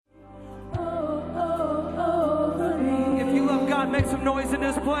God, make some noise in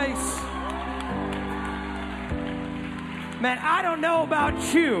this place. Man, I don't know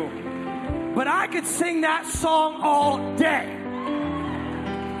about you, but I could sing that song all day.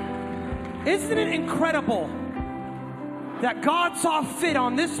 Isn't it incredible that God saw fit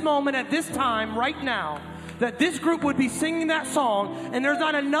on this moment at this time right now that this group would be singing that song, and there's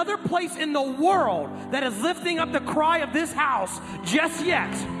not another place in the world that is lifting up the cry of this house just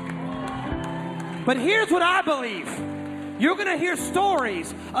yet. But here's what I believe. You're going to hear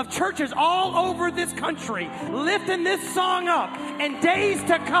stories of churches all over this country lifting this song up in days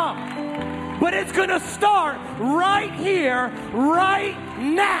to come. But it's going to start right here, right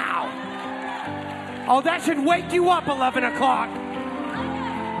now. Oh, that should wake you up 11 o'clock.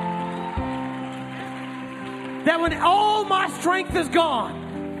 That when all my strength is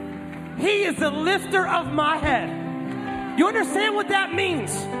gone, He is the lifter of my head. You understand what that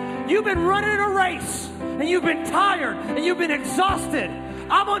means? You've been running a race, and you've been tired, and you've been exhausted.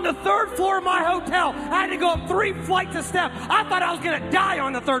 I'm on the 3rd floor of my hotel. I had to go up 3 flights of steps. I thought I was going to die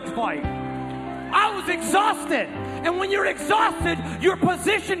on the 3rd flight. I was exhausted. And when you're exhausted, your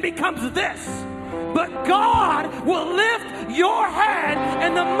position becomes this. But God will lift your head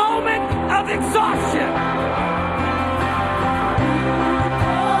in the moment of exhaustion.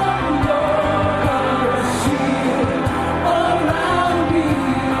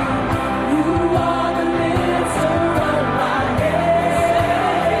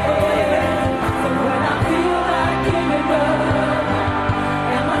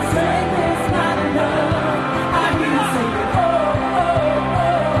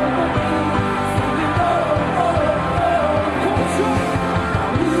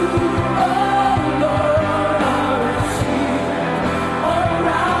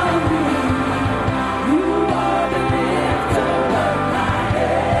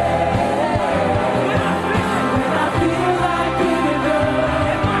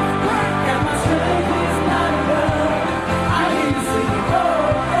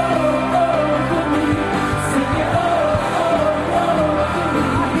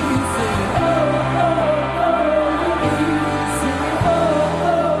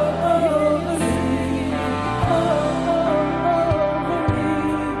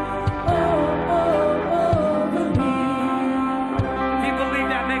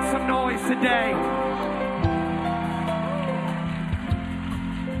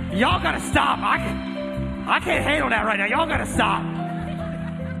 Y'all gotta stop. I can't handle that right now. Y'all gotta stop.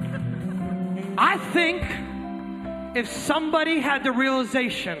 I think if somebody had the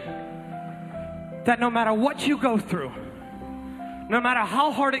realization that no matter what you go through, no matter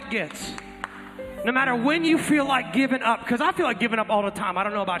how hard it gets, no matter when you feel like giving up, because I feel like giving up all the time. I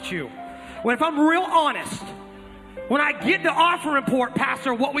don't know about you. Well, if I'm real honest, when I get the offering report,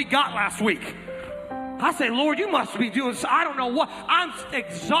 Pastor, what we got last week, I say, Lord, you must be doing so. I don't know what. I'm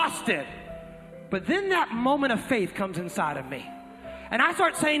exhausted. But then that moment of faith comes inside of me. And I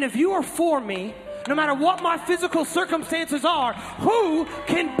start saying, if you are for me, no matter what my physical circumstances are, who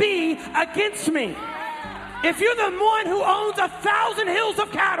can be against me? If you're the one who owns 1,000 hills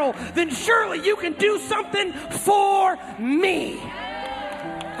of cattle, then surely you can do something for me.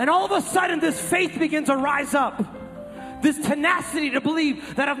 And all of a sudden, this faith begins to rise up. This tenacity to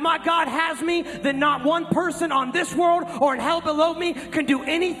believe that if my God has me, then not one person on this world or in hell below me can do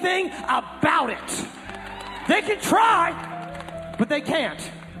anything about it. They can try, but they can't.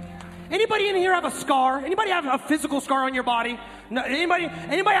 Anybody in here have a scar? Anybody have a physical scar on your body? No, anybody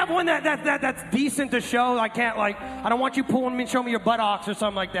have one that's decent to show? I don't want you pulling me and showing me your buttocks or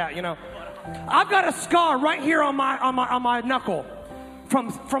something like that, you know. I've got a scar right here on my knuckle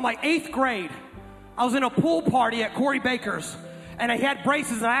from like 8th grade. I was in a pool party at Corey Baker's, and he had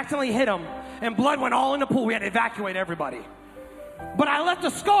braces, and I accidentally hit him, and blood went all in the pool. We had to evacuate everybody. But I left a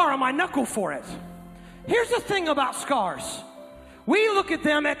scar on my knuckle for it. Here's the thing about scars. We look at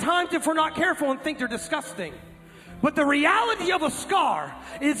them at times, if we're not careful, and think they're disgusting. But the reality of a scar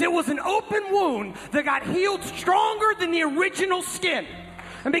is it was an open wound that got healed stronger than the original skin.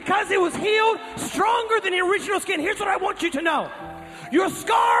 And because it was healed stronger than the original skin, here's what I want you to know. Your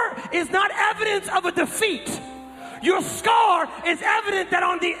scar is not evidence of a defeat. Your scar is evident that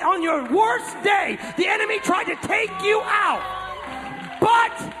on your worst day, the enemy tried to take you out,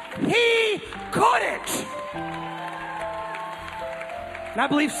 but he couldn't. And I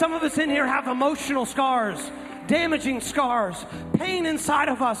believe some of us in here have emotional scars, damaging scars, pain inside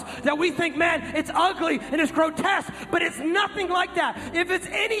of us that we think, man, it's ugly and it's grotesque, but it's nothing like that. If it's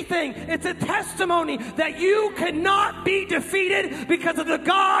anything, it's a testimony that you cannot be defeated because of the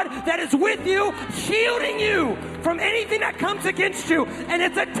God that is with you, shielding you from anything that comes against you. And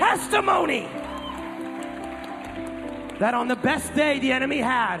it's a testimony. that on the best day the enemy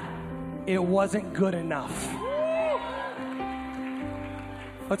had, it wasn't good enough.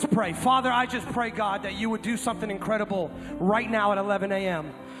 Let's pray. Father, I just pray, God, that you would do something incredible right now at 11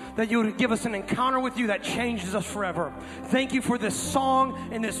 a.m., that you would give us an encounter with you that changes us forever. Thank you for this song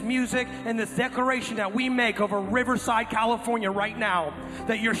and this music and this declaration that we make over Riverside, California right now,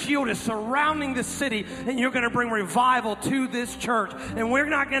 that your shield is surrounding this city and you're going to bring revival to this church. And we're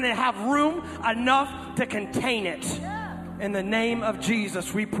not going to have room enough to contain it. In the name of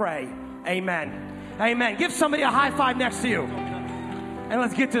Jesus, we pray. Amen. Amen. Give somebody a high five next to you. And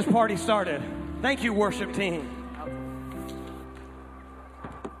let's get this party started. Thank you, worship team.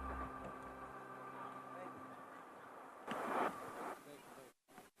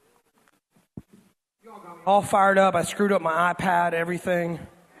 All fired up. I screwed up my iPad, everything.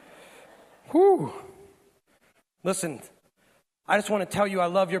 Whew. Listen, I just want to tell you I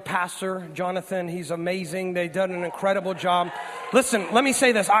love your pastor, Jonathan. He's amazing. They've done an incredible job. Listen, let me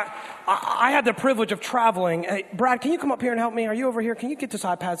say this. I had the privilege of traveling. Hey, Brad, can you come up here and help me? Are you over here? Can you get this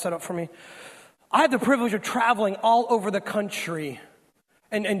iPad set up for me? I had the privilege of traveling all over the country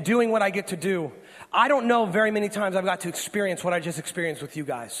and doing what I get to do. I don't know very many times I've got to experience what I just experienced with you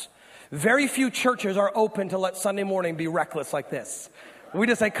guys. Very few churches are open to let Sunday morning be reckless like this. We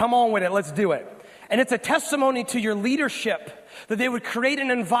just say, come on with it, let's do it. And it's a testimony to your leadership that they would create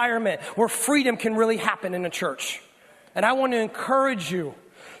an environment where freedom can really happen in a church. And I want to encourage you,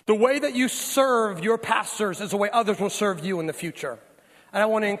 the way that you serve your pastors is the way others will serve you in the future. And I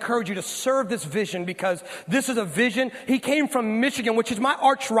want to encourage you to serve this vision because this is a vision. He came from Michigan, which is my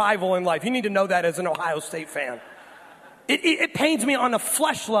arch rival in life. You need to know that as an Ohio State fan. It pains me on a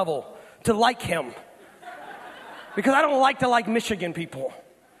flesh level to like him because I don't like to like Michigan people.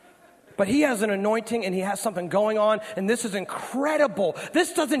 But he has an anointing and he has something going on, and this is incredible.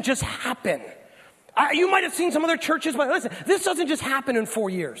 This doesn't just happen. You might have seen some other churches, but listen, this doesn't just happen in 4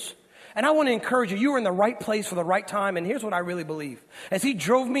 years. And I want to encourage you, you were in the right place for the right time, and here's what I really believe. As he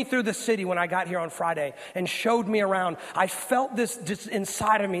drove me through the city when I got here on Friday and showed me around, I felt this just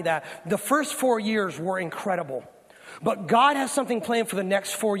inside of me that the first 4 years were incredible. But God has something planned for the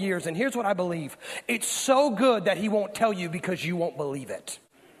next 4 years, and here's what I believe. It's so good that he won't tell you because you won't believe it.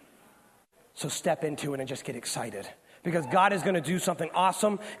 So step into it and just get excited because God is going to do something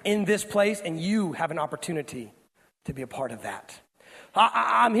awesome in this place, and you have an opportunity to be a part of that.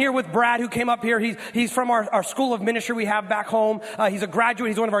 I'm here with Brad, who came up here. He's from our school of ministry we have back home. He's a graduate.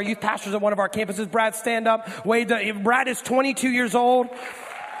 He's one of our youth pastors at one of our campuses. Brad, stand up. Brad is 22 years old.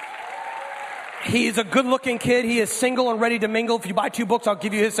 He's a good-looking kid. He is single and ready to mingle. If you buy 2 books, I'll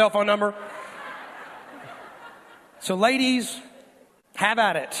give you his cell phone number. So ladies, have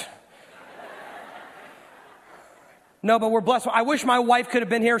at it. No, but we're blessed. I wish my wife could have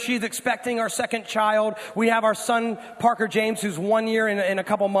been here. She's expecting our second child. We have our son, Parker James, who's 1 year in a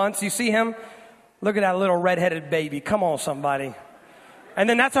couple months. You see him? Look at that little redheaded baby. Come on, somebody. And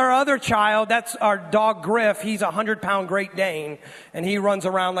then that's our other child. That's our dog, Griff. He's a 100-pound Great Dane, and he runs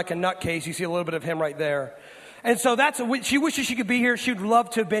around like a nutcase. You see a little bit of him right there. And so she wishes she could be here. She'd love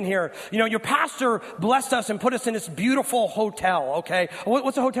to have been here. You know, your pastor blessed us and put us in this beautiful hotel, okay?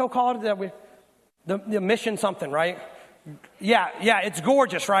 What's the hotel called? The Mission something, right? Yeah, it's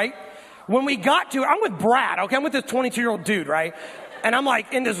gorgeous, right? When we got to it, I'm with Brad, okay? I'm with this 22-year-old dude, right? And I'm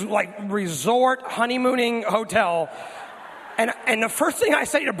like in this like resort honeymooning hotel. And the first thing I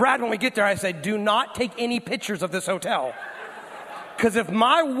say to Brad when we get there, I say, do not take any pictures of this hotel. Because if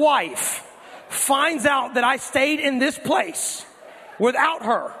my wife finds out that I stayed in this place without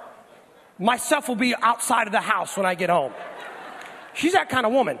her, my stuff will be outside of the house when I get home. She's that kind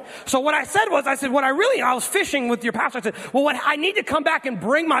of woman. So what I said was, I was fishing with your pastor. I said, well, I need to come back and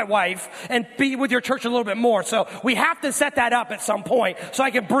bring my wife and be with your church a little bit more. So we have to set that up at some point so I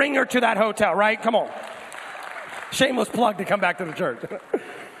can bring her to that hotel, right? Come on. Shameless plug to come back to the church.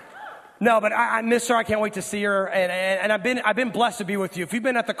 No, but I miss her. I can't wait to see her. And I've been blessed to be with you. If you've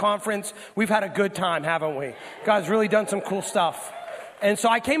been at the conference, we've had a good time, haven't we? God's really done some cool stuff. And so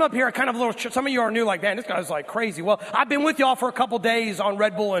I came up here kind of a little, some of you are new like, man, this guy's like crazy. Well, I've been with y'all for a couple days on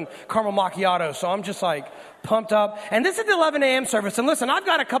Red Bull and caramel macchiato. So I'm just like pumped up. And this is the 11 a.m. service. And listen, I've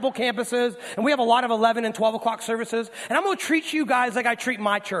got a couple campuses and we have a lot of 11 and 12 o'clock services. And I'm going to treat you guys like I treat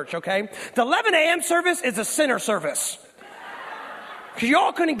my church, okay? The 11 a.m. service is a sinner service. Because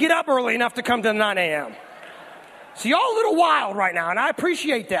y'all couldn't get up early enough to come to the 9 a.m. So y'all a little wild right now, and I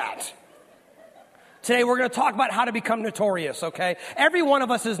appreciate that. Today we're going to talk about how to become notorious, okay? Every one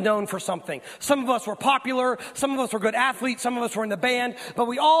of us is known for something. Some of us were popular, some of us were good athletes, some of us were in the band, but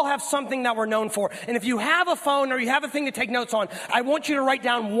we all have something that we're known for. And if you have a phone or you have a thing to take notes on, I want you to write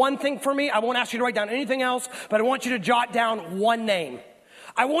down one thing for me. I won't ask you to write down anything else, but I want you to jot down one name.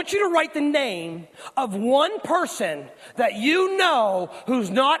 I want you to write the name of one person that you know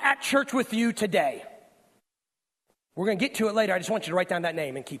who's not at church with you today. We're going to get to it later. I just want you to write down that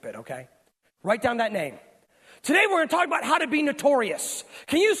name and keep it, okay? Write down that name. Today we're going to talk about how to be notorious.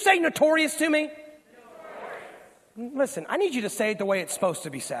 Can you say notorious to me? Notorious. Listen, I need you to say it the way it's supposed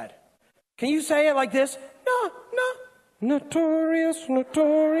to be said. Can you say it like this? No. Notorious.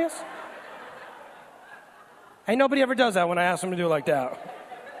 Ain't nobody ever does that when I ask them to do it like that.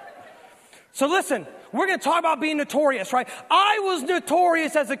 So listen, we're going to talk about being notorious, right? I was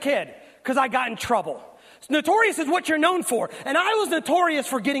notorious as a kid because I got in trouble. Notorious is what you're known for. And I was notorious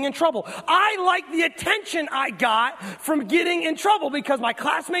for getting in trouble. I liked the attention I got from getting in trouble because my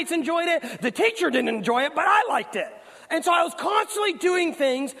classmates enjoyed it. The teacher didn't enjoy it, but I liked it. And so I was constantly doing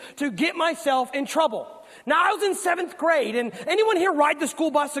things to get myself in trouble. Now, I was in 7th grade, and anyone here ride the school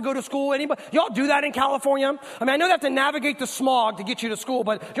bus to go to school? Anybody? Y'all do that in California? I mean, I know they have to navigate the smog to get you to school,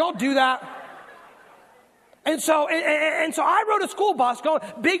 but y'all do that? And so I rode a school bus,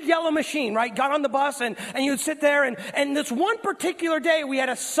 big yellow machine, right? Got on the bus and you'd sit there and this one particular day we had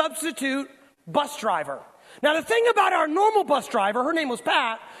a substitute bus driver. Now the thing about our normal bus driver, her name was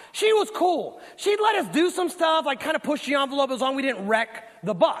Pat, she was cool. She'd let us do some stuff, like kind of push the envelope as long as we didn't wreck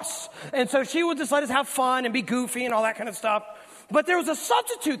the bus. And so she would just let us have fun and be goofy and all that kind of stuff. But there was a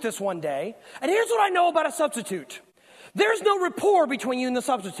substitute this one day, and here's what I know about a substitute. There's no rapport between you and the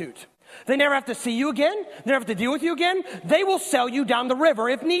substitute. They never have to see you again. They never have to deal with you again. They will sell you down the river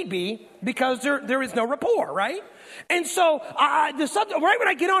if need be because there is no rapport, right? And so right when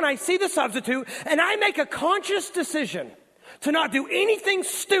I get on, I see the substitute and I make a conscious decision to not do anything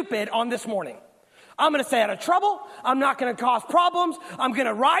stupid on this morning. I'm going to stay out of trouble. I'm not going to cause problems. I'm going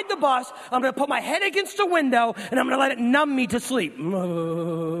to ride the bus. I'm going to put my head against the window and I'm going to let it numb me to sleep. If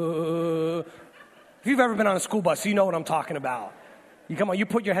you've ever been on a school bus, you know what I'm talking about. You come on, you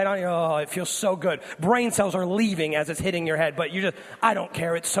put your head on, oh, it feels so good. Brain cells are leaving as it's hitting your head, but I don't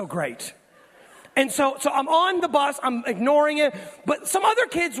care, it's so great. And so I'm on the bus, I'm ignoring it, but some other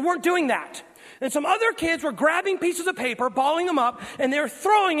kids weren't doing that. And some other kids were grabbing pieces of paper, balling them up, and they're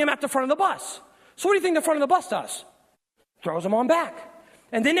throwing them at the front of the bus. So what do you think the front of the bus does? Throws them on back.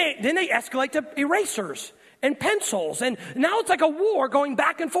 And then they escalate to erasers and pencils, and now it's like a war going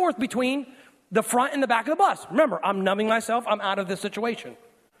back and forth between the front and the back of the bus. Remember, I'm numbing myself. I'm out of this situation.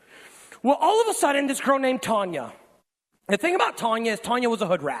 Well, all of a sudden, this girl named Tanya. The thing about Tanya is Tanya was a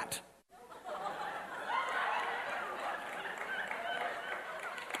hood rat.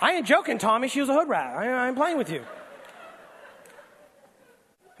 I ain't joking, Tommy. She was a hood rat. I ain't playing with you.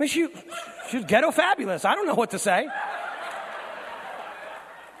 I mean, she was ghetto fabulous. I don't know what to say.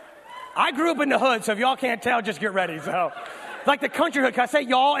 I grew up in the hood, so if y'all can't tell, just get ready. So, like the country hood. Can I say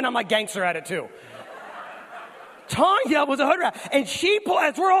y'all? And I'm like gangster at it too. Tanya was a hood rat. And she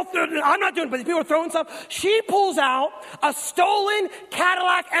as we're all I'm not doing it, but people are throwing stuff. She pulls out a stolen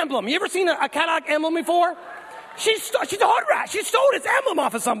Cadillac emblem. You ever seen a Cadillac emblem before? She's a hood rat. She stole this emblem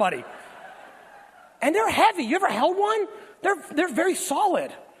off of somebody. And they're heavy. You ever held one? They're very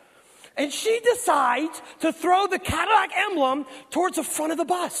solid. And she decides to throw the Cadillac emblem towards the front of the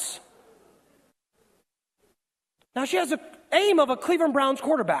bus. Now she has the aim of a Cleveland Browns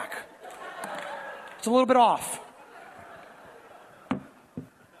quarterback. It's a little bit off.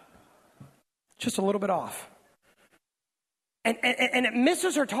 Just a little bit off. And it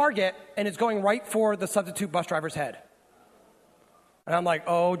misses her target, and it's going right for the substitute bus driver's head. And I'm like,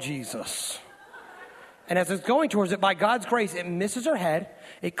 oh, Jesus. And as it's going towards it, by God's grace, it misses her head,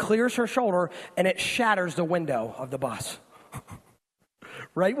 it clears her shoulder, and it shatters the window of the bus.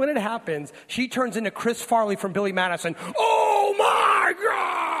 Right when it happens, she turns into Chris Farley from Billy Madison. Oh, my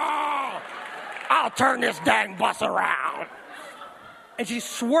God! I'll turn this dang bus around. And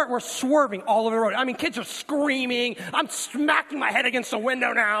we're swerving all over the road. I mean, kids are screaming. I'm smacking my head against the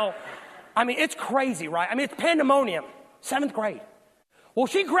window now. I mean, it's crazy, right? I mean, it's pandemonium. 7th grade. Well,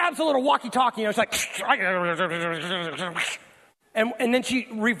 she grabs a little walkie-talkie, and it's like... And then she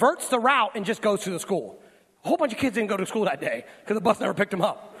reverts the route and just goes to the school. A whole bunch of kids didn't go to school that day because the bus never picked them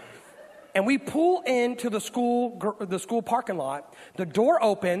up. And we pull into the school parking lot. The door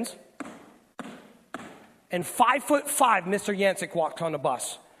opens, and 5'5" Mr. Yancek walked on the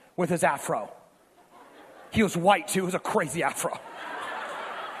bus with his afro. He was white, too. It was a crazy afro.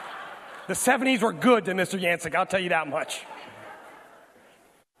 The 70s were good to Mr. Yancek, I'll tell you that much.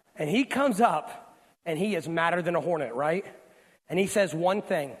 And he comes up, and he is madder than a hornet, right? And he says one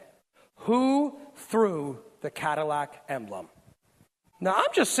thing: who threw the Cadillac emblem? Now,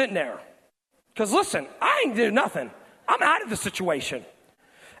 I'm just sitting there. Because listen, I ain't do nothing. I'm out of the situation.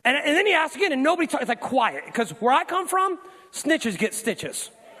 And then he asks again, and nobody talks. It's like quiet. Because where I come from, snitches get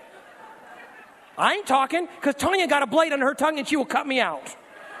stitches. I ain't talking, because Tanya got a blade under her tongue, and she will cut me out.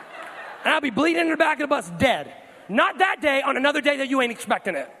 And I'll be bleeding in the back of the bus, dead. Not that day, on another day that you ain't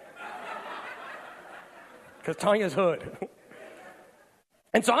expecting it. Because Tanya's hood.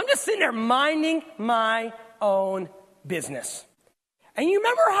 And so I'm just sitting there minding my own business. And you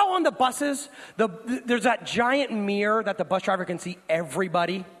remember how on the buses, there's that giant mirror that the bus driver can see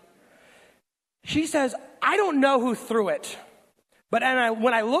everybody? She says, I don't know who threw it. But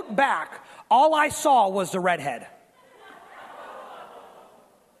when I look back, all I saw was the redhead.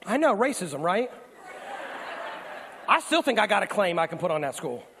 I know, racism, right? I still think I got a claim I can put on that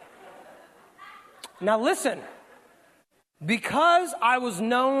school. Now listen, because I was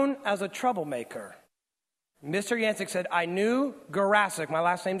known as a troublemaker, Mr. Yancek said, I knew Jurassic. My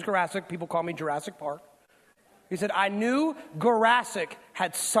last name's Jurassic. People call me Jurassic Park. He said, I knew Jurassic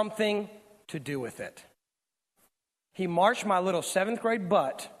had something to do with it. He marched my little 7th grade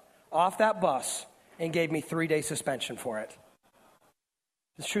butt off that bus and gave me 3-day suspension for it.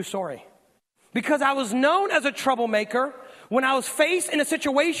 It's a true story. Because I was known as a troublemaker, when I was faced in a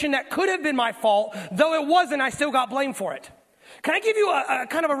situation that could have been my fault, though it wasn't, I still got blamed for it. Can I give you a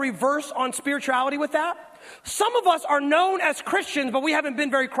kind of a reverse on spirituality with that? Some of us are known as Christians, but we haven't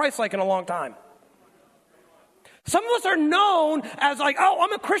been very Christ-like in a long time. Some of us are known as like, oh,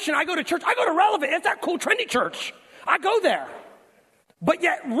 I'm a Christian, I go to church, I go to Relevant, it's that cool trendy church. I go there. But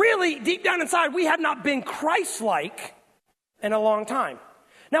yet, really, deep down inside, we have not been Christ-like in a long time.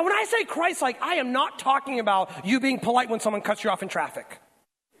 Now, when I say Christ-like, I am not talking about you being polite when someone cuts you off in traffic.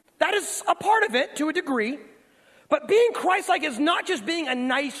 That is a part of it to a degree. But being Christ-like is not just being a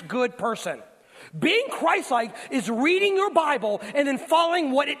nice, good person. Being Christ-like is reading your Bible and then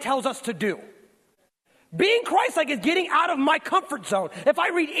following what it tells us to do. Being Christ-like is getting out of my comfort zone. If I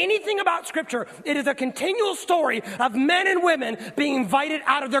read anything about Scripture, it is a continual story of men and women being invited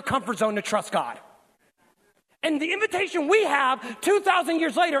out of their comfort zone to trust God. And the invitation we have 2,000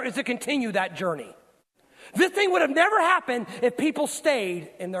 years later is to continue that journey. This thing would have never happened if people stayed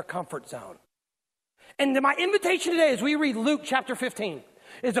in their comfort zone. And my invitation today as we read Luke chapter 15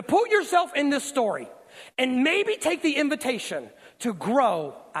 is to put yourself in this story and maybe take the invitation to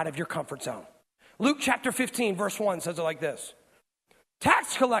grow out of your comfort zone. Luke chapter 15 verse 1 says it like this.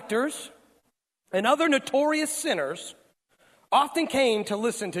 Tax collectors and other notorious sinners often came to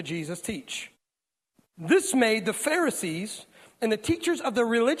listen to Jesus teach. This made the Pharisees and the teachers of the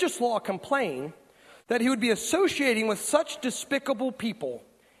religious law complain that he would be associating with such despicable people,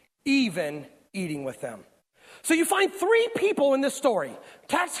 even eating with them. So you find 3 people in this story: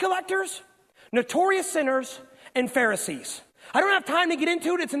 tax collectors, notorious sinners, and Pharisees. I don't have time to get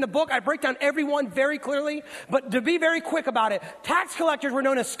into it. It's in the book. I break down everyone very clearly. But to be very quick about it, tax collectors were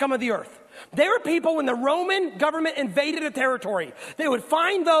known as scum of the earth. They were people when the Roman government invaded a territory. They would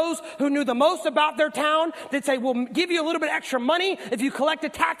find those who knew the most about their town. They'd say, we'll give you a little bit extra money if you collect the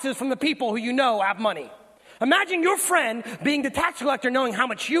taxes from the people who you know have money. Imagine your friend being the tax collector, knowing how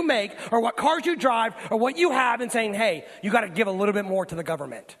much you make or what cars you drive or what you have, and saying, hey, you got to give a little bit more to the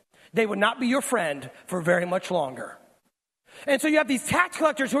government. They would not be your friend for very much longer. And so you have these tax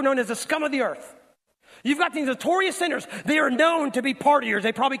collectors who are known as the scum of the earth. You've got these notorious sinners. They are known to be partiers.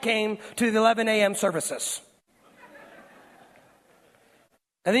 They probably came to the 11 a.m. services.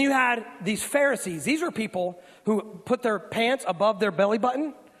 And then you had these Pharisees. These were people who put their pants above their belly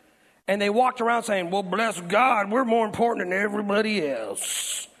button, and they walked around saying, well, bless God, we're more important than everybody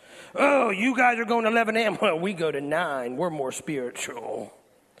else. Oh, you guys are going to 11 a.m. Well, we go to 9. We're more spiritual.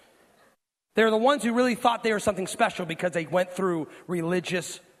 They're the ones who really thought they were something special because they went through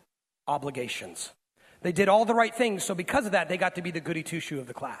religious obligations. They did all the right things, so because of that, they got to be the goody two-shoe of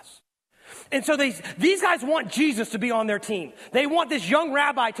the class. And so these guys want Jesus to be on their team. They want this young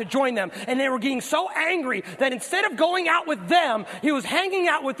rabbi to join them, and they were getting so angry that instead of going out with them, he was hanging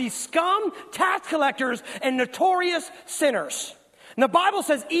out with these scum, tax collectors, and notorious sinners. And the Bible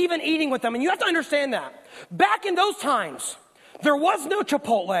says even eating with them, and you have to understand that. Back in those times, there was no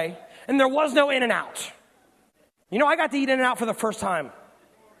Chipotle, and there was no In-N-Out. You know, I got to eat In-N-Out for the first time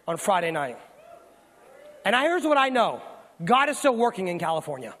on Friday night. And here's what I know. God is still working in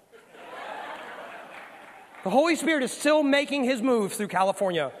California. The Holy Spirit is still making his moves through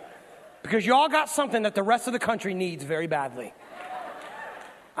California because y'all got something that the rest of the country needs very badly.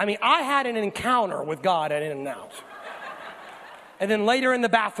 I mean, I had an encounter with God at In-N-Out. And then later in the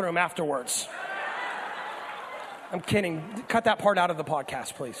bathroom afterwards. I'm kidding. Cut that part out of the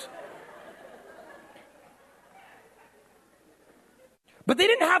podcast, please. But they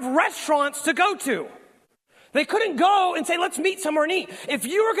didn't have restaurants to go to. They couldn't go and say, let's meet somewhere and eat. If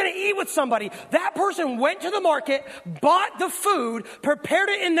you were going to eat with somebody, that person went to the market, bought the food, prepared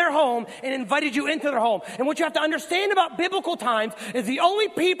it in their home, and invited you into their home. And what you have to understand about biblical times is the only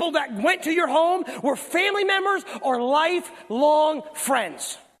people that went to your home were family members or lifelong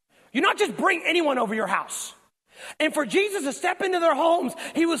friends. You not just bring anyone over your house. And for Jesus to step into their homes,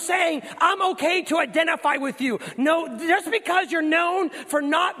 he was saying, I'm okay to identify with you. No, just because you're known for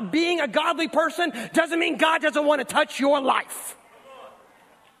not being a godly person doesn't mean God doesn't want to touch your life.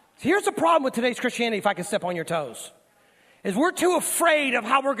 Here's the problem with today's Christianity, if I can step on your toes, is we're too afraid of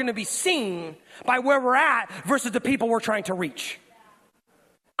how we're going to be seen by where we're at versus the people we're trying to reach.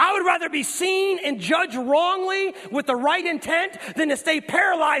 I would rather be seen and judged wrongly with the right intent than to stay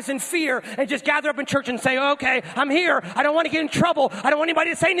paralyzed in fear and just gather up in church and say, okay, I'm here. I don't want to get in trouble. I don't want anybody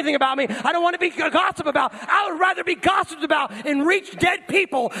to say anything about me. I don't want to be gossiped about. I would rather be gossiped about and reach dead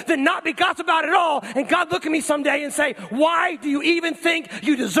people than not be gossiped about at all. And God look at me someday and say, why do you even think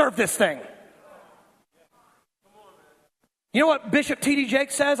you deserve this thing? You know what Bishop T.D.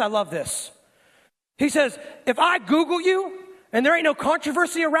 Jakes says? I love this. He says, if I Google you, and there ain't no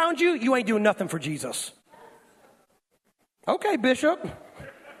controversy around you, you ain't doing nothing for Jesus. Okay, Bishop.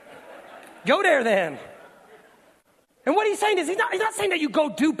 Go there then. And what he's saying is he's not saying that you go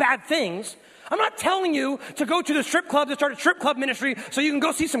do bad things. I'm not telling you to go to the strip club to start a strip club ministry so you can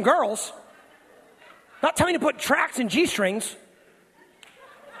go see some girls. I'm not telling you to put tracks in G-strings.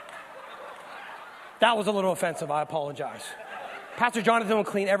 That was a little offensive. I apologize. Pastor Jonathan will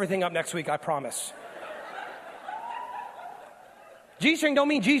clean everything up next week, I promise. G-string don't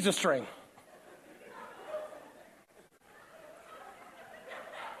mean Jesus string.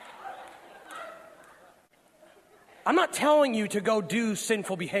 I'm not telling you to go do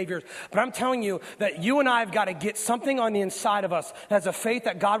sinful behaviors, but I'm telling you that you and I have got to get something on the inside of us that has a faith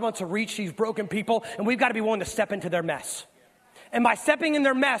that God wants to reach these broken people, and we've got to be willing to step into their mess. And by stepping in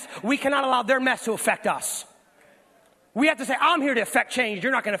their mess, we cannot allow their mess to affect us. We have to say, I'm here to affect change.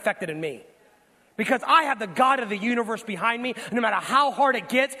 You're not going to affect it in me. Because I have the God of the universe behind me. And no matter how hard it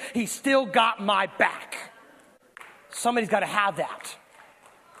gets, he's still got my back. Somebody's got to have that.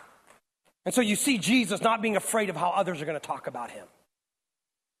 And so you see Jesus not being afraid of how others are going to talk about him.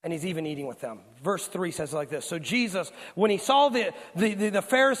 And he's even eating with them. Verse 3 says it like this. So Jesus, when he saw the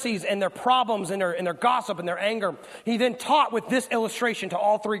Pharisees and their problems and their gossip and their anger, he then taught with this illustration to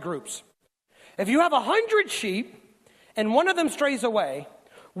all three groups. If you have 100 sheep and one of them strays away,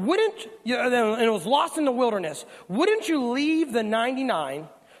 and it was lost in the wilderness, wouldn't you leave the 99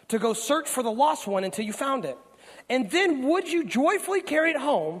 to go search for the lost one until you found it? And then would you joyfully carry it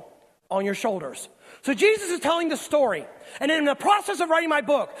home on your shoulders? So Jesus is telling the story. And in the process of writing my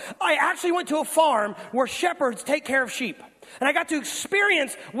book, I actually went to a farm where shepherds take care of sheep. And I got to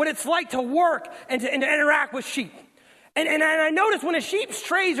experience what it's like to work and to interact with sheep. And I noticed when a sheep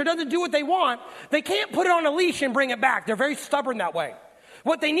strays or doesn't do what they want, they can't put it on a leash and bring it back. They're very stubborn that way.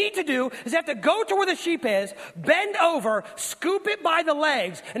 What they need to do is they have to go to where the sheep is, bend over, scoop it by the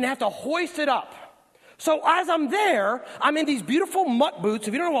legs, and they have to hoist it up. So as I'm there, I'm in these beautiful muck boots.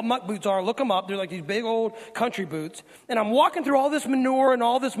 If you don't know what muck boots are, look them up. They're like these big old country boots. And I'm walking through all this manure and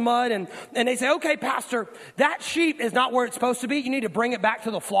all this mud. And they say, okay, pastor, that sheep is not where it's supposed to be. You need to bring it back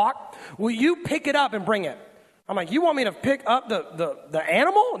to the flock. Will you pick it up and bring it? I'm like, you want me to pick up the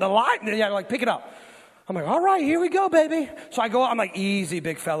animal? The live? Yeah, like pick it up. I'm like, all right, here we go, baby. So I go out, I'm like, easy,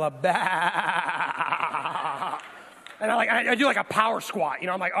 big fella. Bah. And I do like a power squat. You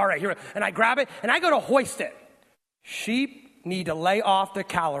know, I'm like, all right, here. And I grab it, and I go to hoist it. Sheep need to lay off the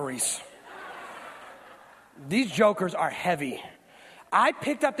calories. These jokers are heavy. I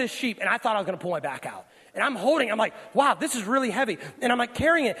picked up this sheep, and I thought I was going to pull my back out. And I'm holding it. I'm like, wow, this is really heavy. And I'm like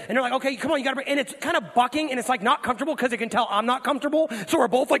carrying it. And they're like, okay, come on, you got to bring it. And it's kind of bucking, and it's like not comfortable because it can tell I'm not comfortable. So we're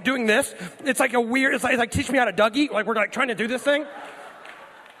both like doing this. It's like a weird, it's like teach me how to Dougie. Like we're like trying to do this thing.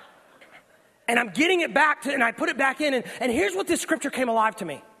 And I'm getting it back and I put it back in. And here's what this scripture came alive to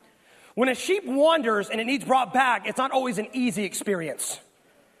me. When a sheep wanders and it needs brought back, it's not always an easy experience.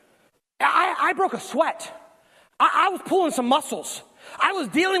 I broke a sweat. I was pulling some muscles. I was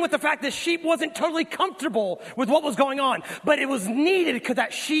dealing with the fact that sheep wasn't totally comfortable with what was going on, but it was needed because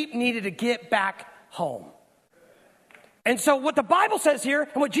that sheep needed to get back home. And so what the Bible says here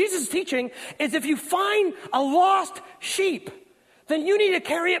and what Jesus is teaching is if you find a lost sheep, then you need to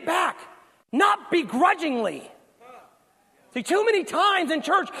carry it back, not begrudgingly. See, too many times in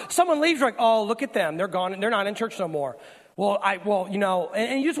church, someone leaves, like, oh, look at them. They're gone. They're not in church no more.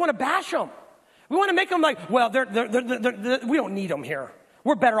 And you just want to bash them. We want to make them like, well, we don't need them here.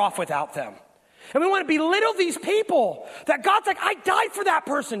 We're better off without them. And we want to belittle these people that God's like, I died for that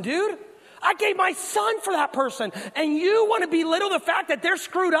person, dude. I gave my son for that person. And you want to belittle the fact that they're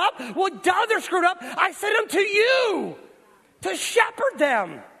screwed up? Well, duh, they're screwed up. I sent them to you to shepherd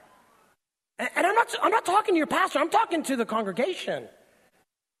them. And I'm not talking to your pastor. I'm talking to the congregation.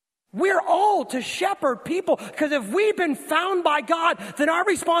 We're all to shepherd people, because if we've been found by God, then our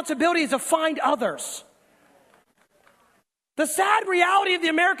responsibility is to find others. The sad reality of the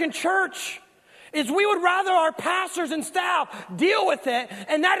American church is we would rather our pastors and staff deal with it,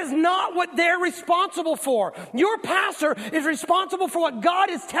 and that is not what they're responsible for. Your pastor is responsible for what God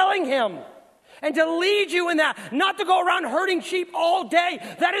is telling him, and to lead you in that, not to go around herding sheep all day.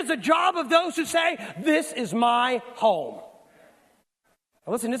 That is the job of those who say, this is my home.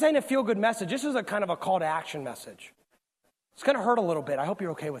 Now listen, this ain't a feel-good message. This is a kind of a call to action message. It's going to hurt a little bit. I hope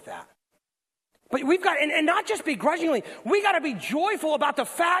you're okay with that. But we've got, and not just begrudgingly, we got to be joyful about the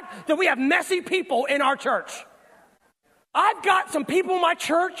fact that we have messy people in our church. I've got some people in my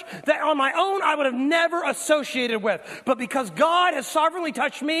church that on my own I would have never associated with. But because God has sovereignly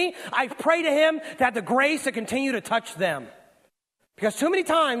touched me, I pray to him to have the grace to continue to touch them. Because too many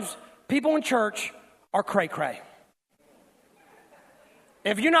times, people in church are cray-cray.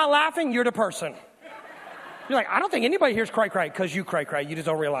 If you're not laughing, you're the person. You're like, I don't think anybody here's cray-cray, because you cray-cray. You just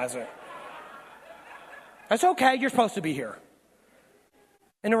don't realize it. That's okay. You're supposed to be here.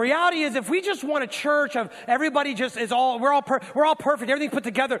 And the reality is, if we just want a church of everybody just is all, we're all perfect, everything put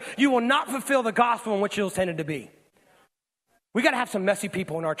together, you will not fulfill the gospel in which it was intended to be. We got to have some messy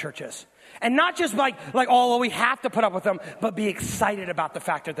people in our churches. And not just like, oh, well, we have to put up with them, but be excited about the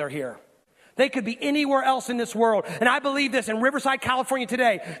fact that they're here. They could be anywhere else in this world. And I believe this, in Riverside, California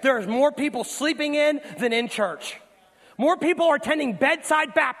today, there's more people sleeping in than in church. More people are attending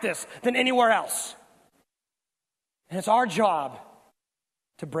Bedside Baptist than anywhere else. And it's our job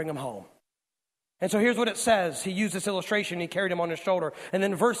to bring them home. And so here's what it says. He used this illustration. He carried him on his shoulder. And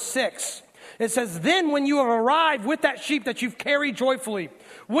then verse 6, it says, then when you have arrived with that sheep that you've carried joyfully,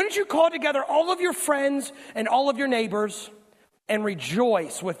 wouldn't you call together all of your friends and all of your neighbors and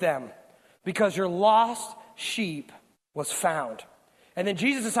rejoice with them? Because your lost sheep was found. And then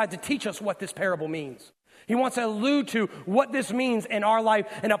Jesus decided to teach us what this parable means. He wants to allude to what this means in our life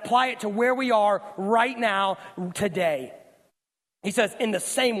and apply it to where we are right now, today. He says, in the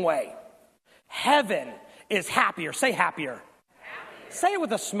same way, heaven is happier. Say happier. Happier. Say it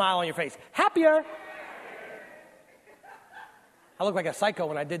with a smile on your face. Happier. I looked like a psycho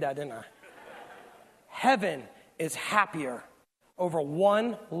when I did that, didn't I? Heaven is happier over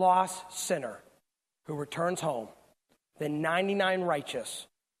one lost sinner who returns home than 99 righteous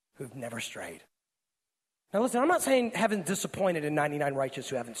who've never strayed. Now listen, I'm not saying heaven's disappointed in 99 righteous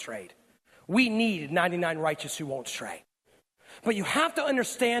who haven't strayed. We need 99 righteous who won't stray. But you have to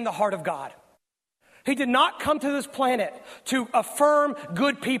understand the heart of God. He did not come to this planet to affirm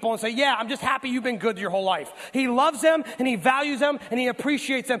good people and say, yeah, I'm just happy you've been good your whole life. He loves them and he values them and he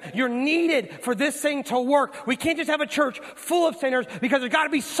appreciates them. You're needed for this thing to work. We can't just have a church full of sinners, because there's got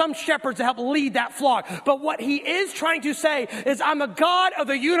to be some shepherds to help lead that flock. But what he is trying to say is, I'm a God of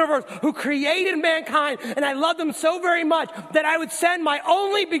the universe who created mankind, and I love them so very much that I would send my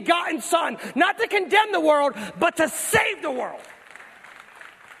only begotten son, not to condemn the world, but to save the world.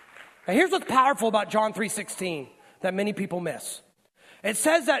 Now here's what's powerful about John 3:16 that many people miss. It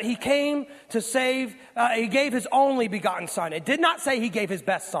says that he came to save, he gave his only begotten son. It did not say he gave his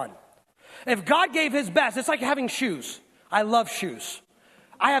best son. If God gave his best, it's like having shoes. I love shoes.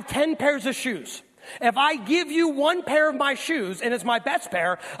 I have 10 pairs of shoes. If I give you one pair of my shoes and it's my best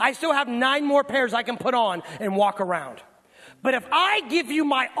pair, I still have 9 more pairs I can put on and walk around. But if I give you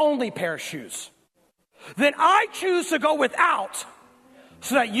my only pair of shoes, then I choose to go without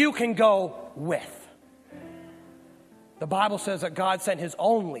so that you can go with. The Bible says that God sent his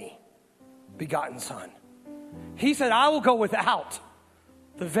only begotten son. He said, I will go without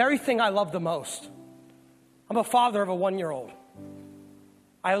the very thing I love the most. I'm a father of a 1-year-old.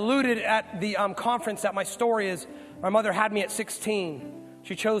 I alluded at the conference that my story is, my mother had me at 16.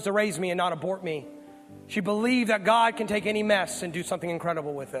 She chose to raise me and not abort me. She believed that God can take any mess and do something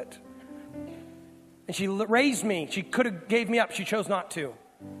incredible with it. And she raised me. She could have gave me up. She chose not to.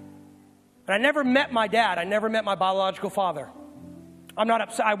 And I never met my dad. I never met my biological father. I'm not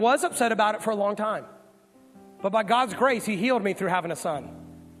upset. I was upset about it for a long time. But by God's grace, he healed me through having a son.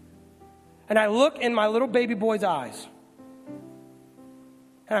 And I look in my little baby boy's eyes,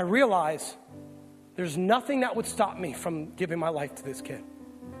 and I realize there's nothing that would stop me from giving my life to this kid.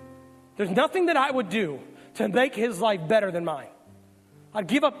 There's nothing that I would do to make his life better than mine. I'd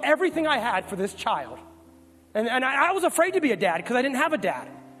give up everything I had for this child. And I was afraid to be a dad because I didn't have a dad.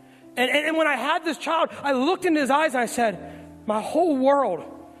 And when I had this child, I looked into his eyes and I said, my whole world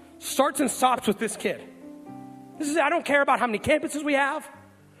starts and stops with this kid. I don't care about how many campuses we have.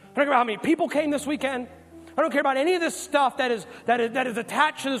 I don't care about how many people came this weekend. I don't care about any of this stuff that is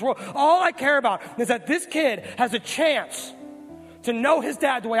attached to this world. All I care about is that this kid has a chance to know his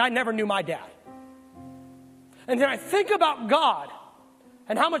dad the way I never knew my dad. And then I think about God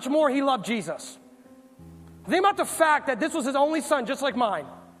and how much more he loved Jesus. I think about the fact that this was his only son, just like mine.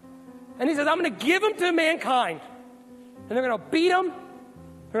 And he says, I'm going to give him to mankind. And they're going to beat him.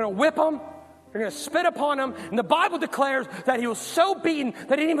 They're going to whip him. They're going to spit upon him. And the Bible declares that he was so beaten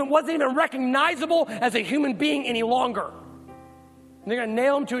that he wasn't even recognizable as a human being any longer. And they're going to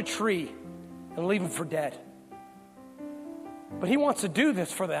nail him to a tree and leave him for dead. But he wants to do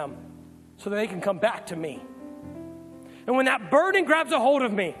this for them so that they can come back to me. And when that burden grabs a hold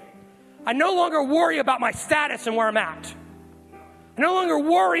of me, I no longer worry about my status and where I'm at. I no longer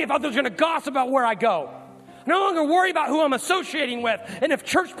worry if others are going to gossip about where I go. I no longer worry about who I'm associating with and if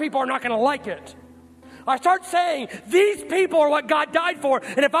church people are not going to like it. I start saying, these people are what God died for,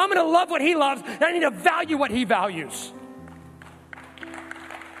 and if I'm going to love what he loves, then I need to value what he values.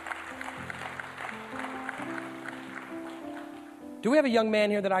 Do we have a young man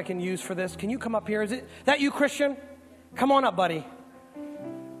here that I can use for this? Can you come up here? Is it that you, Christian? Come on up, buddy.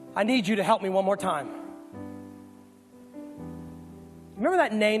 I need you to help me one more time. Remember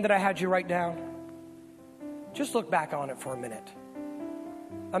that name that I had you write down? Just look back on it for a minute.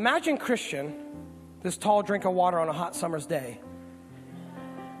 Imagine Christian, this tall drink of water on a hot summer's day.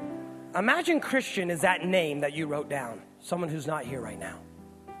 Imagine Christian is that name that you wrote down, someone who's not here right now.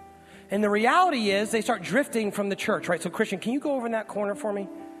 And the reality is they start drifting from the church, right? So Christian, can you go over in that corner for me?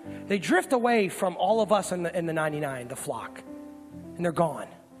 They drift away from all of us in the 99, the flock, and they're gone.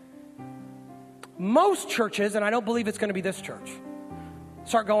 Most churches, and I don't believe it's going to be this church,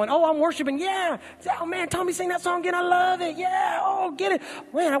 start going, oh, I'm worshiping, yeah. Oh, man, Tommy, sing that song again. I love it. Yeah, oh, get it.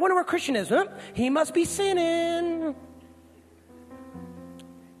 Man, I wonder where Christian is. Huh? He must be sinning.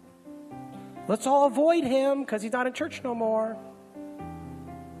 Let's all avoid him because he's not in church no more.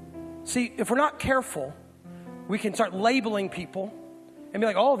 See, if we're not careful, we can start labeling people and be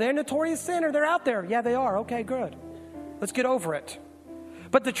like, oh, they're a notorious sinner. They're out there. Yeah, they are. Okay, good. Let's get over it.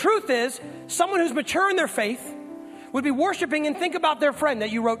 But the truth is, someone who's mature in their faith would be worshiping and think about their friend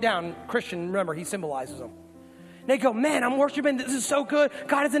that you wrote down. Christian, remember, he symbolizes them. They go, man, I'm worshiping. This is so good.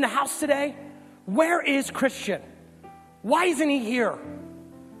 God is in the house today. Where is Christian? Why isn't he here?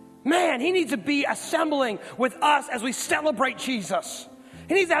 Man, he needs to be assembling with us as we celebrate Jesus.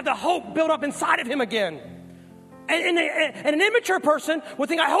 He needs to have the hope built up inside of him again. And an immature person would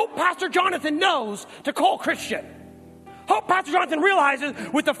think, I hope Pastor Jonathan knows to call Christian. Hope Pastor Jonathan realizes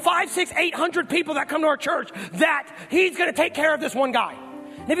with the 500, 600, 800 people that come to our church that he's going to take care of this one guy.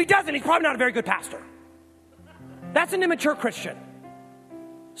 And if he doesn't, he's probably not a very good pastor. That's an immature Christian.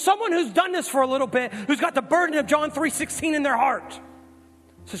 Someone who's done this for a little bit, who's got the burden of John 3:16 in their heart.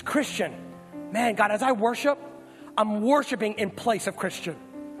 Says, Christian, man, God, as I worship, I'm worshiping in place of Christian.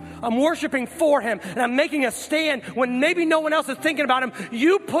 I'm worshiping for him, and I'm making a stand when maybe no one else is thinking about him.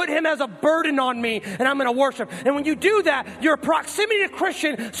 You put him as a burden on me, and I'm going to worship. And when you do that, your proximity to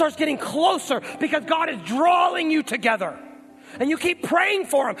Christian starts getting closer because God is drawing you together. And you keep praying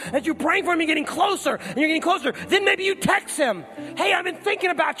for him. As you're praying for him, you're getting closer, and you're getting closer. Then maybe you text him, hey, I've been thinking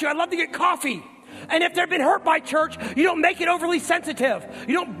about you. I'd love to get coffee. And if they've been hurt by church, you don't make it overly sensitive.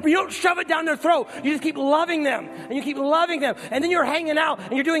 You don't shove it down their throat. You just keep loving them, and you keep loving them. And then you're hanging out,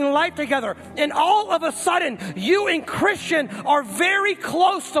 and you're doing life together. And all of a sudden, you and Christian are very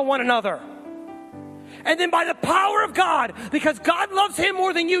close to one another. And then by the power of God, because God loves him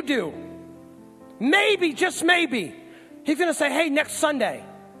more than you do, maybe, just maybe, he's going to say, hey, next Sunday,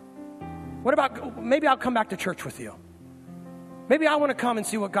 what about, maybe I'll come back to church with you. Maybe I want to come and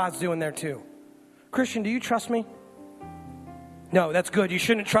see what God's doing there too. Christian, do you trust me? No, that's good. You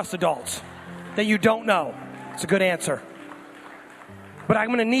shouldn't trust adults that you don't know. It's a good answer. But I'm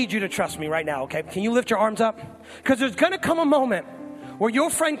going to need you to trust me right now, okay? Can you lift your arms up? Because there's going to come a moment where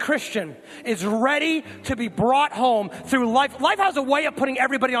your friend Christian is ready to be brought home through life. Life has a way of putting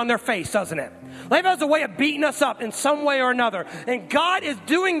everybody on their face, doesn't it? Life has a way of beating us up in some way or another. And God is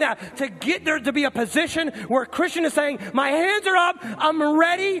doing that to get there to be a position where Christian is saying, my hands are up, I'm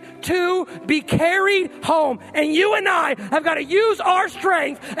ready to be carried home. And you and I have got to use our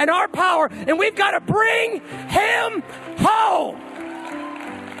strength and our power, and we've got to bring him home.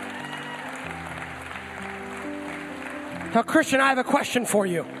 Now, Christian, I have a question for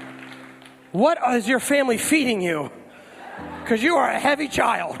you. What is your family feeding you? because you are a heavy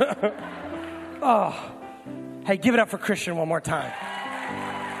child. Oh, hey, give it up for Christian one more time.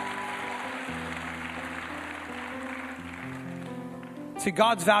 See,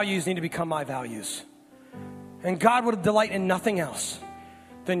 God's values need to become my values. And God would delight in nothing else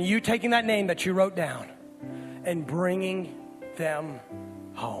than you taking that name that you wrote down and bringing them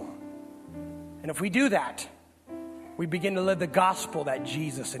home. And if we do that, we begin to live the gospel that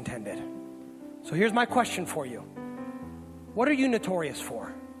Jesus intended. So here's my question for you. What are you notorious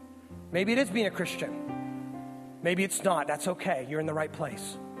for? Maybe it is being a Christian. Maybe it's not. That's okay. You're in the right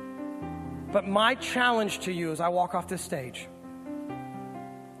place. But my challenge to you as I walk off this stage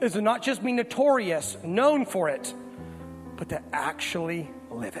is to not just be notorious, known for it, but to actually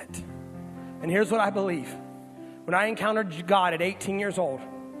live it. And here's what I believe. When I encountered God at 18 years old,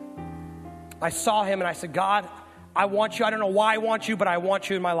 I saw him and I said, God, I want you. I don't know why I want you, but I want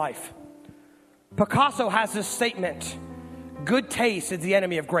you in my life. Picasso has this statement, good taste is the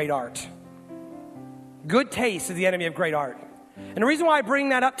enemy of great art. Good taste is the enemy of great art. And the reason why I bring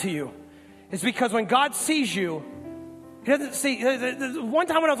that up to you is because when God sees you, he doesn't see. One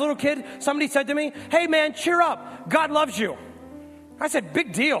time when I was a little kid, somebody said to me, hey man, cheer up. God loves you. I said,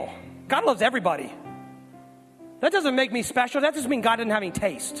 big deal. God loves everybody. That doesn't make me special. That just means God didn't have any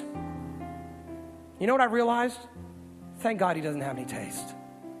taste. You know what I realized? Thank God he doesn't have any taste.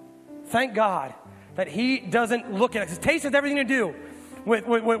 Thank God that he doesn't look at it. His taste has everything to do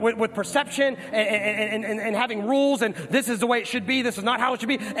with perception and having rules, and this is the way it should be, this is not how it should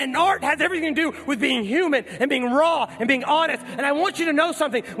be. And art has everything to do with being human and being raw and being honest. And I want you to know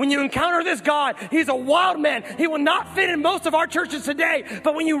something. When you encounter this God, he's a wild man. He will not fit in most of our churches today.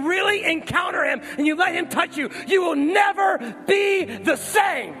 But when you really encounter him and you let him touch you, you will never be the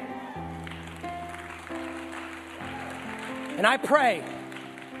same. And I pray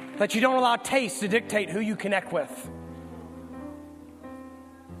that you don't allow taste to dictate who you connect with.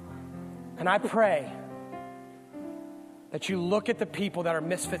 And I pray that you look at the people that are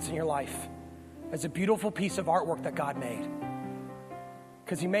misfits in your life as a beautiful piece of artwork that God made.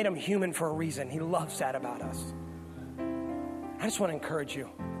 Because he made them human for a reason. He loves that about us. I just want to encourage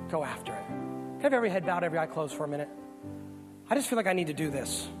you. Go after it. Can I have every head bowed, every eye closed for a minute? I just feel like I need to do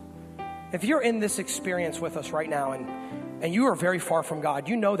this. If you're in this experience with us right now and you are very far from God,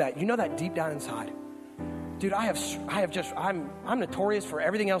 you know that deep down inside. Dude, I'm notorious for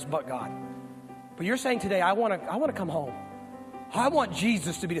everything else but God. But you're saying today, I want to come home. I want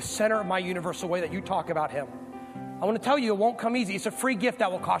Jesus to be the center of my universe the way that you talk about him. I want to tell you, it won't come easy. It's a free gift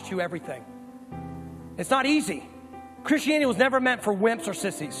that will cost you everything. It's not easy. Christianity was never meant for wimps or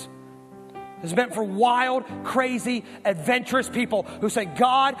sissies. It's meant for wild, crazy, adventurous people who say,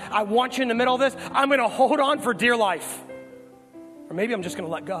 God, I want you in the middle of this. I'm going to hold on for dear life. Or maybe I'm just going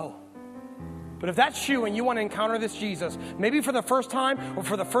to let go. But if that's you and you want to encounter this Jesus, maybe for the first time or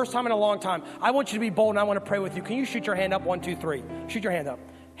for the first time in a long time, I want you to be bold and I want to pray with you. Can you shoot your hand up? 1, 2, 3. Shoot your hand up.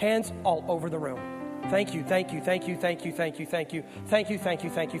 Hands all over the room. Thank you, thank you, thank you, thank you, thank you, thank you, thank you, thank you,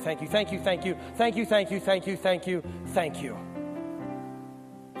 thank you, thank you, thank you, thank you, thank you, thank you, thank you, thank you, thank you.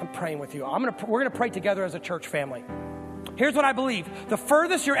 I'm praying with you. We're gonna pray together as a church family. Here's what I believe. The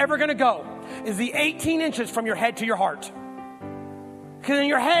furthest you're ever gonna go is the 18 inches from your head to your heart. Because in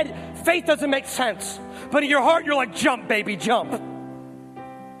your head, faith doesn't make sense. But in your heart, you're like, jump, baby, jump.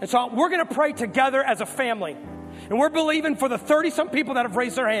 And so we're going to pray together as a family. And we're believing for the 30-some people that have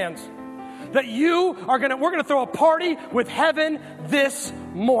raised their hands that we're going to throw a party with heaven this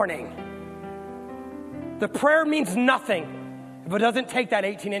morning. The prayer means nothing if it doesn't take that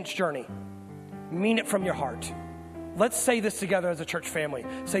 18-inch journey. Mean it from your heart. Let's say this together as a church family.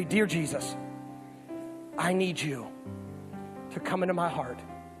 Say, dear Jesus, I need you to come into my heart,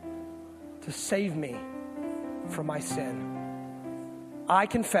 to save me from my sin. I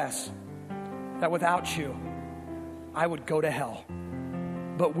confess that without you, I would go to hell.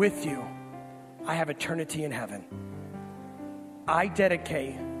 But with you, I have eternity in heaven. I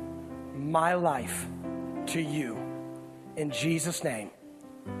dedicate my life to you. In Jesus' name,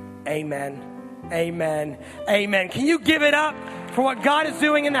 amen, amen, amen. Can you give it up for what God is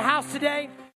doing in the house today?